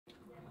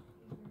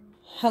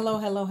Hello,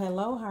 hello,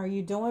 hello. How are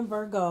you doing,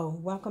 Virgo?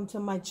 Welcome to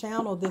my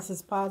channel. This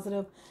is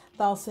Positive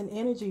Thoughts and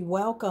Energy.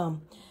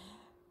 Welcome.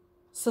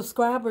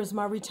 Subscribers,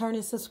 my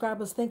returning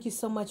subscribers, thank you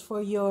so much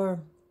for your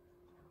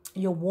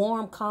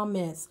warm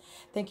comments.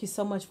 Thank you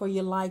so much for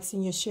your likes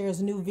and your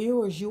shares. New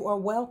viewers, you are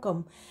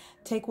welcome.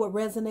 Take what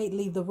resonates,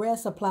 leave the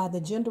rest. Apply the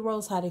gender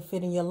roles, how they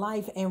fit in your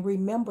life. And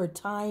remember,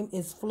 time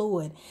is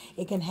fluid.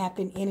 It can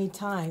happen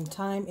anytime.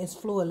 Time is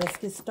fluid. Let's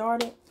get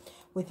started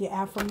with your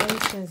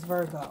affirmations,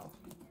 Virgo.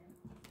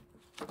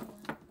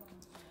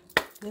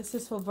 This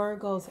is for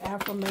Virgo's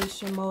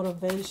affirmation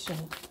motivation.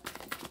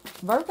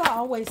 Virgo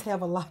always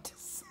have a lot to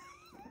say.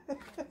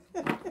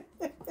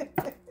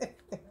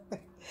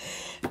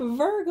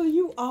 Virgo,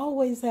 you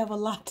always have a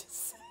lot to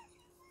say.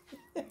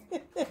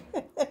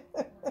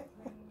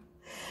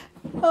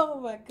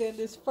 Oh my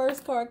goodness.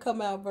 First card come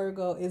out,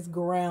 Virgo, is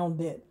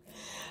grounded.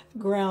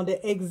 Grounded,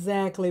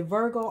 exactly.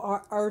 Virgo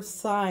are earth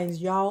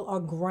signs. Y'all are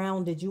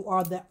grounded. You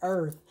are the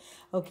earth.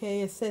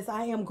 Okay, it says,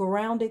 I am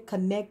grounded,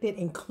 connected,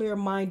 and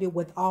clear-minded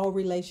with all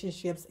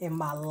relationships in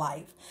my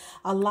life.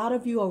 A lot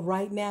of you are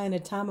right now in a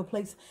time and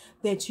place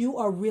that you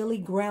are really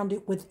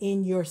grounded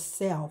within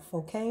yourself,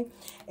 okay?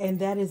 And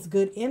that is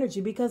good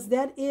energy because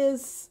that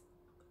is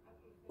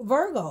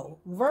Virgo,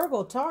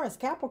 Taurus,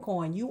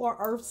 Capricorn. You are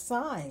earth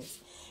signs.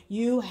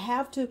 You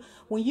have to,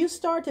 when you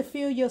start to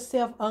feel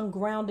yourself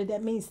ungrounded,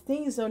 that means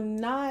things are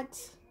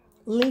not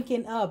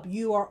linking up.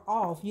 You are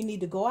off. You need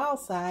to go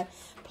outside,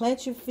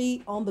 plant your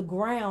feet on the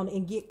ground,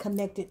 and get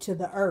connected to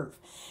the earth.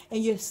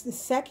 And your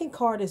second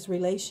card is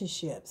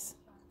relationships.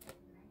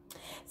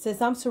 It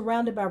says, I'm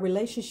surrounded by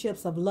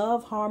relationships of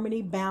love,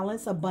 harmony,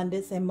 balance,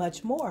 abundance, and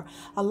much more.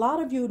 A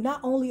lot of you, not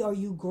only are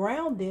you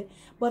grounded,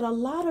 but a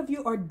lot of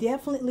you are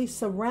definitely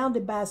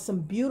surrounded by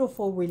some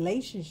beautiful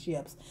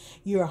relationships.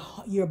 Your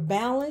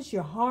balance,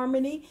 your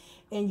harmony,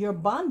 and your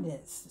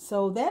abundance.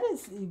 So that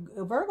is,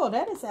 Virgo,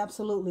 that is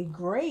absolutely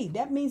great.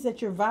 That means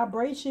that your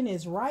vibration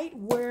is right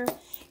where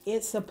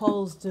it's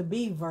supposed to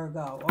be,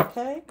 Virgo.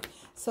 Okay?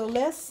 So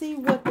let's see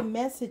what the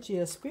message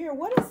is. Spirit,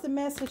 what is the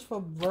message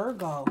for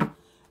Virgo?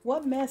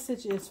 What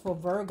message is for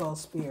Virgo,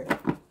 Spirit?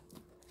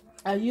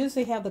 I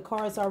usually have the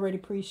cards already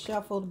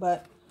pre-shuffled,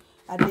 but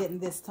I didn't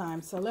this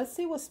time. So let's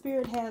see what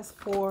Spirit has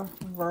for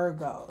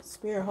Virgo.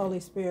 Spirit,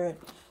 Holy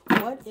Spirit,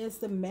 what is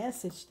the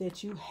message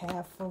that you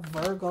have for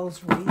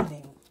Virgo's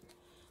reading?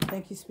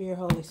 Thank you, Spirit,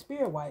 Holy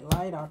Spirit, white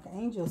light,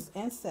 archangels,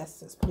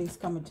 ancestors. Please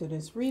come into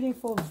this reading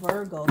for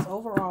Virgo's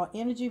overall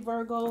energy,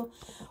 Virgo.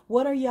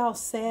 What are y'all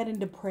sad and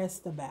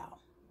depressed about?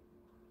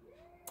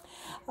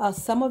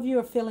 Some of you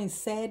are feeling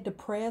sad,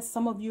 depressed.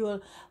 Some of you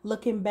are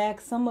looking back.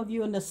 Some of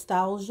you are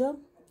nostalgia.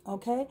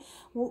 Okay.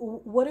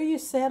 What are you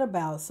sad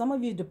about? Some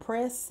of you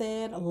depressed,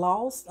 sad,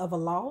 lost of a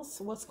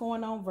loss. What's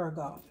going on,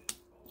 Virgo?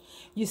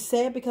 You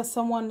sad because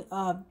someone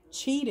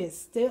cheated,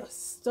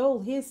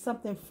 stole, hid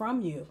something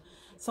from you.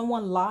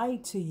 Someone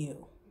lied to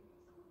you.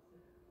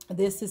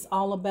 This is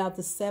all about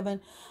the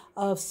Seven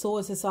of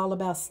Swords. It's all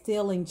about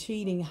stealing,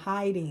 cheating,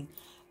 hiding.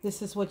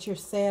 This is what you're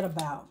sad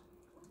about.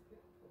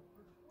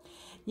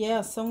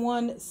 Yeah,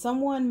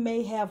 someone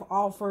may have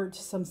offered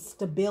some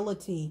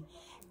stability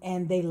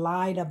and they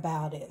lied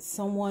about it.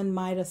 Someone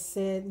might have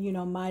said,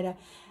 might have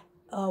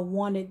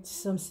wanted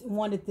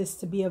this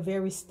to be a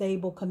very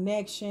stable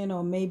connection,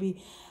 or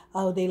maybe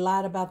they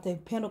lied about their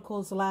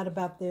pentacles, lied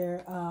about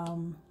their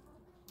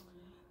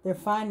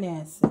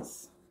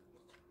finances.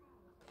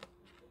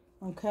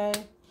 Okay?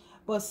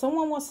 But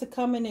someone wants to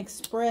come and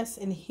express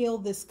and heal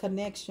this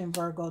connection,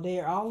 Virgo.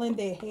 They're all in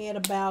their head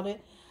about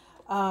it.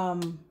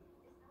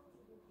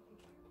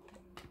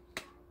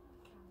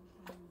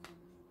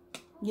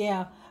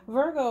 Yeah,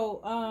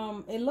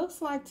 Virgo, it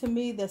looks like to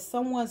me that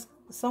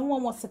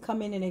someone wants to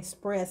come in and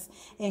express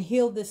and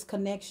heal this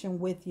connection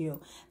with you.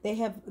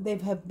 They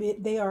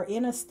are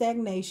in a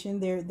stagnation.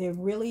 They're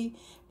really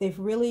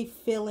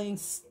feeling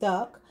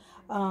stuck.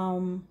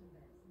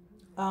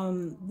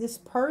 This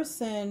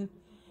person,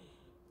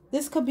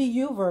 this could be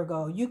you,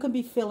 Virgo. You could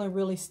be feeling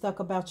really stuck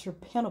about your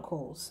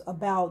pentacles,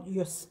 about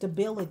your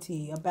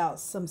stability, about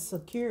some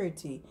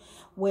security.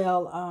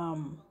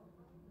 Well,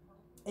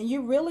 and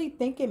you're really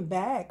thinking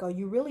back, or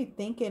you're really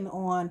thinking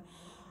on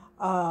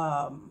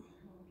all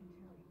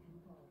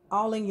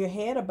in your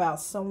head about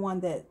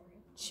someone that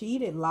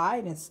cheated,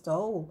 lied, and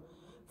stole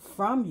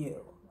from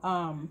you.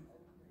 But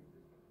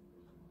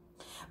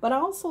I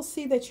also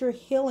see that you're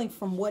healing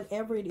from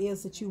whatever it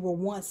is that you were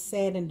once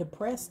sad and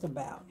depressed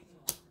about.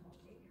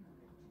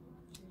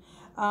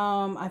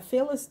 I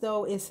feel as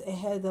though it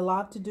had a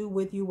lot to do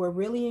with you were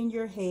really in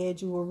your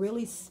head. You were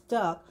really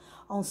stuck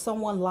on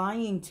someone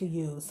lying to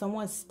you.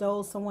 Someone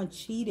stole, someone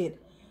cheated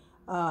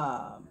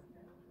to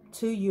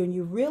you. And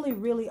you're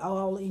really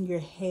all in your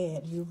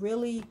head. You're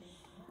really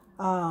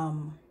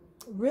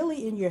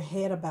in your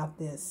head about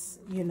this.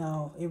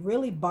 It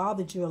really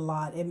bothered you a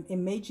lot. It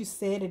made you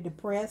sad and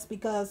depressed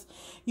because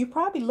you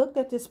probably looked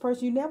at this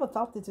person. You never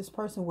thought that this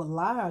person would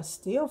lie or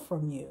steal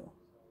from you.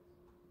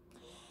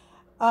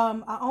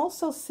 I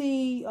also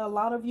see a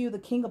lot of you, the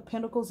King of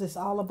Pentacles is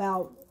all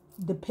about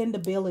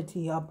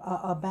dependability,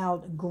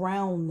 about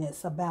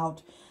groundness,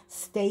 about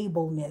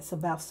stableness,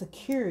 about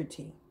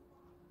security.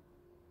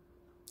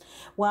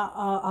 Well,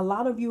 a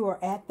lot of you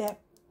are at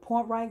that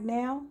point right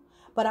now,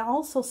 but I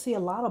also see a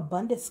lot of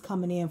abundance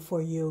coming in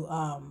for you,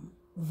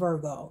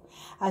 Virgo.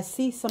 I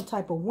see some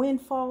type of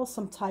windfall,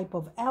 some type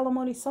of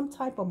alimony, some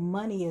type of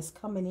money is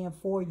coming in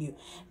for you.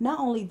 Not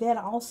only that,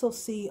 I also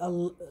see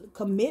a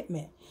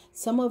commitment.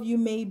 Some of you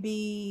may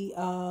be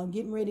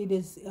getting ready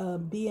to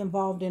be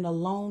involved in a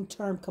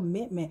long-term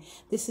commitment.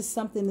 This is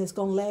something that's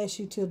going to last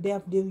you till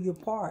death do you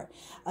part.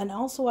 And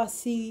also I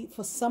see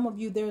for some of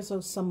you, there's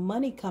some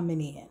money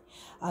coming in.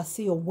 I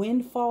see a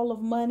windfall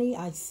of money.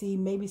 I see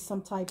maybe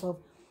some type of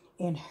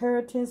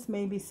inheritance,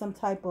 maybe some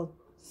type of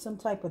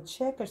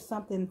check or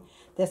something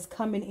that's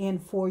coming in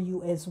for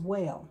you as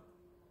well.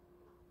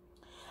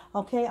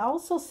 Okay, I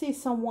also see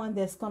someone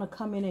that's going to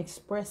come in and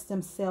express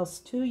themselves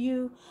to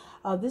you.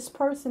 This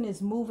person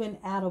is moving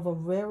out of a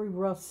very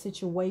rough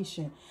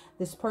situation.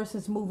 This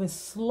person's moving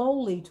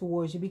slowly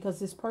towards you because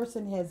this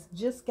person has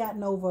just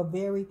gotten over a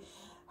very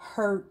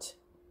hurt,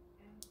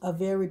 a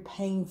very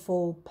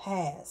painful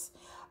past.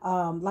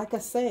 Like I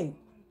say,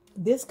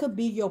 this could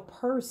be your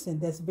person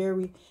that's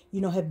very,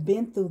 have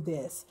been through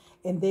this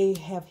and they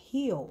have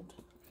healed.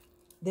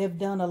 They've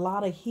done a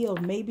lot of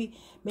healed. Maybe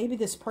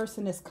this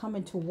person is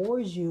coming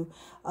towards you,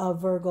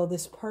 Virgo.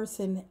 This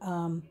person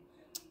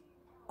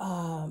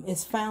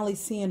is finally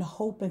seeing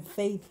hope and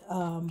faith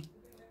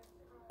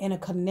in a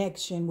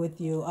connection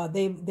with you.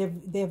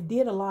 They've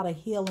did a lot of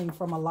healing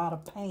from a lot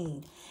of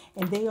pain,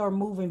 and they are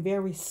moving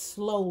very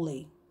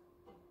slowly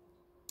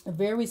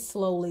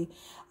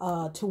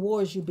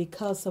towards you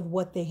because of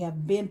what they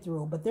have been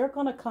through. But they're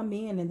going to come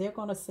in and they're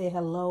going to say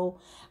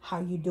hello, how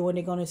you doing?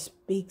 They're going to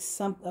speak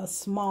a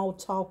small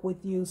talk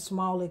with you,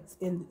 small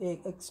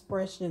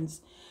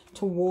expressions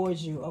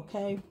towards you.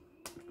 Okay,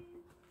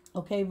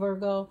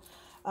 Virgo.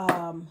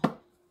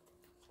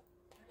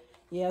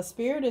 Yeah,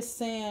 Spirit is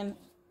saying,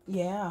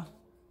 yeah.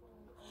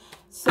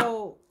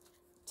 So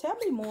tell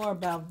me more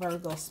about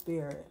Virgo,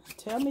 Spirit.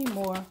 Tell me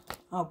more.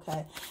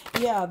 Okay.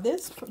 Yeah,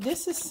 this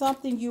is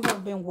something you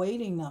have been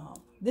waiting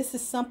on. This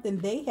is something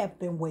they have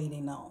been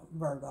waiting on,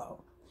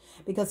 Virgo.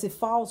 Because it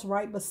falls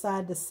right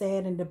beside the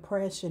sad and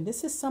depression.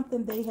 This is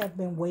something they have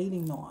been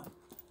waiting on.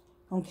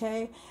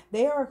 Okay?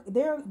 They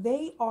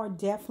are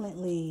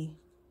definitely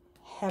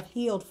have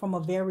healed from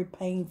a very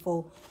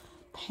painful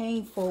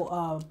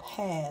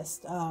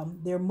past.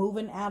 They're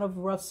moving out of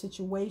rough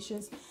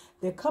situations.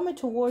 They're coming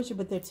towards you,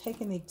 but they're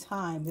taking their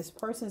time. This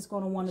person is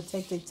going to want to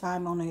take their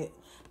time on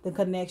the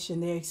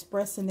connection. They're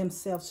expressing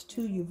themselves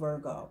to you,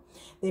 Virgo.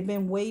 They've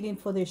been waiting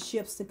for their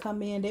ships to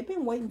come in. They've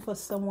been waiting for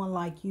someone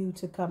like you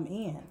to come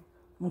in.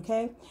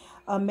 Okay?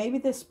 Maybe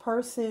this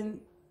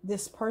person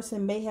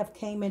may have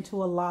came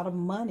into a lot of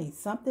money.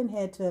 Something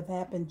had to have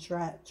happened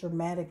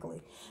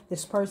dramatically.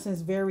 This person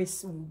is very,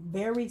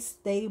 very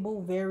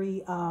stable,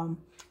 very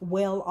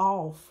well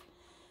off.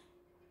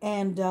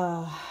 And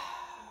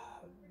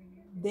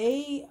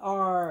they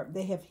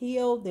have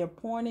healed. They're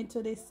pouring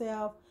into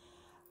themselves.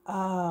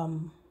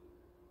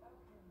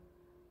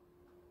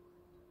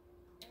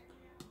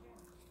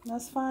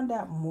 Let's find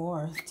out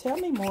more. Tell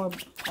me more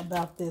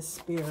about this,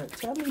 Spirit.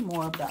 Tell me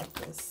more about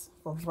this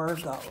for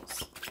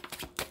Virgos.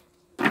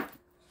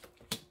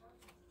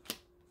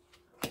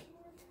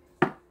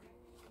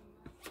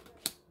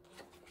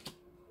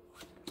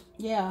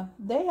 Yeah,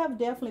 they have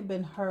definitely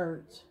been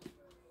hurt,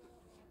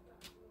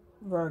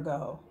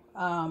 Virgo.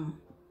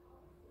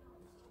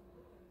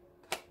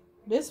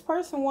 This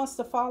person wants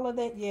to follow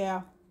that.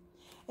 Yeah,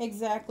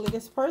 exactly.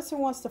 This person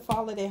wants to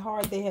follow their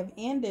heart. They have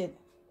ended.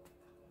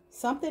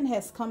 Something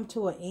has come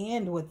to an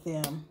end with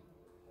them.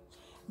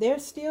 They're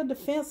still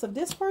defensive.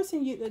 This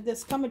person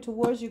that's coming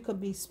towards you could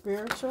be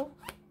spiritual,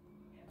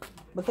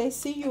 but they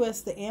see you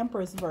as the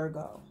Empress,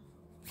 Virgo.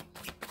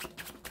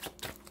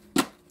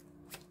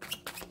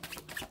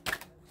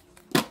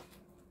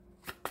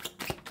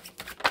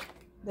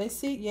 They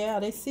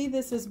see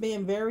this as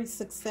being very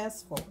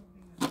successful.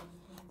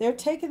 They're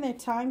taking their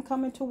time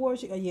coming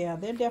towards you. Yeah,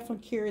 they're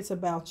definitely curious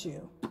about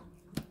you.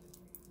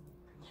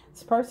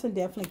 This person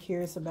definitely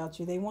curious about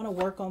you. They want to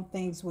work on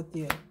things with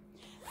you.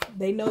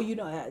 They know you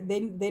don't.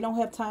 They don't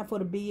have time for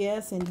the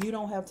BS, and you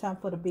don't have time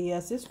for the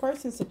BS. This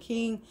person's a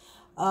King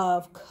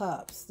of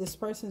Cups. This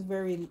person's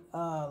very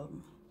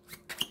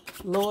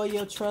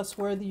loyal,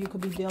 trustworthy. You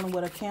could be dealing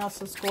with a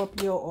Cancer,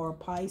 Scorpio, or a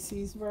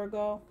Pisces,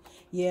 Virgo.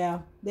 Yeah,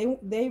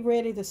 they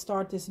ready to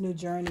start this new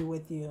journey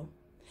with you.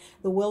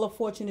 The Wheel of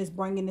Fortune is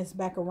bringing this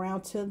back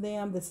around to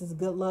them. This is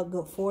good luck,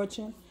 good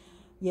fortune.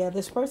 Yeah,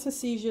 this person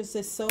sees you as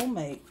their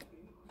soulmate.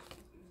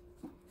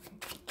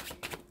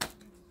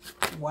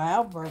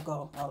 Wow,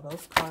 Virgo. Oh,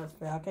 those cards,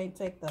 I can't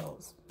take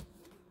those.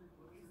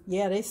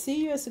 Yeah, they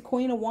see you as the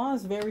Queen of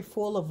Wands, very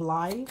full of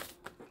life.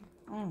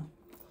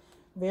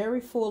 Very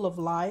full of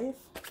life.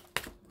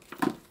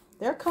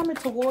 They're coming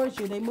towards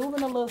you. They're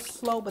moving a little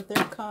slow, but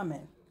they're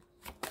coming.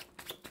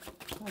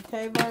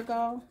 Okay,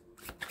 Virgo?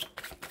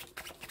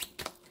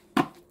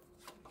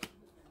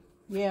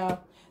 Yeah.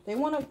 They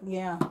want to,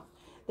 yeah.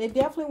 They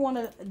definitely want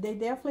to. They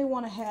definitely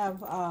want to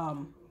have.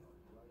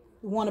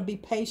 Want to be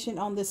patient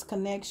on this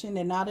connection.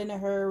 They're not in a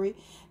hurry.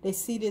 They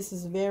see this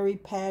as very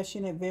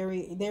passionate.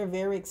 They're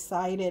very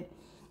excited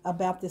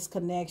about this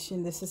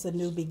connection. This is a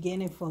new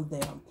beginning for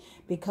them,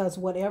 because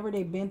whatever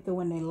they've been through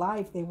in their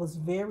life, they was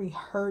very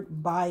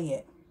hurt by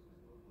it.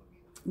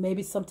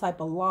 Maybe some type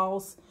of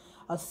loss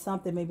or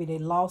something. Maybe they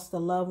lost a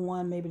loved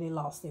one. Maybe they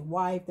lost their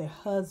wife, their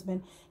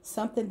husband,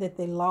 something that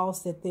they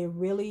lost that they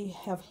really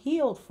have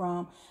healed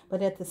from.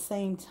 But at the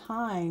same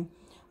time,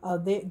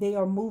 they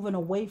are moving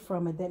away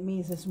from it. That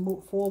means it's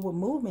forward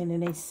movement,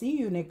 and they see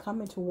you and they're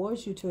coming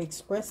towards you to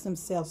express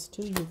themselves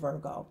to you,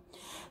 Virgo.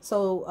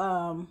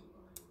 So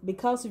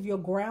because of your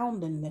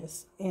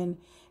groundedness and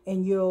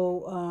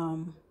your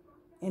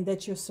and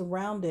that you're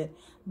surrounded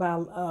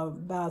by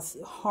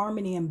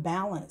harmony and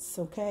balance,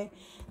 okay?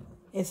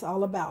 It's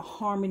all about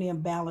harmony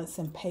and balance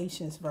and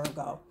patience,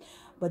 Virgo.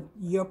 But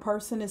your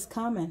person is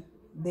coming.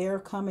 They're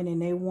coming,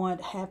 and they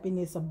want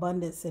happiness,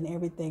 abundance, and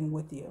everything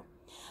with you.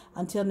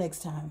 Until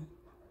next time.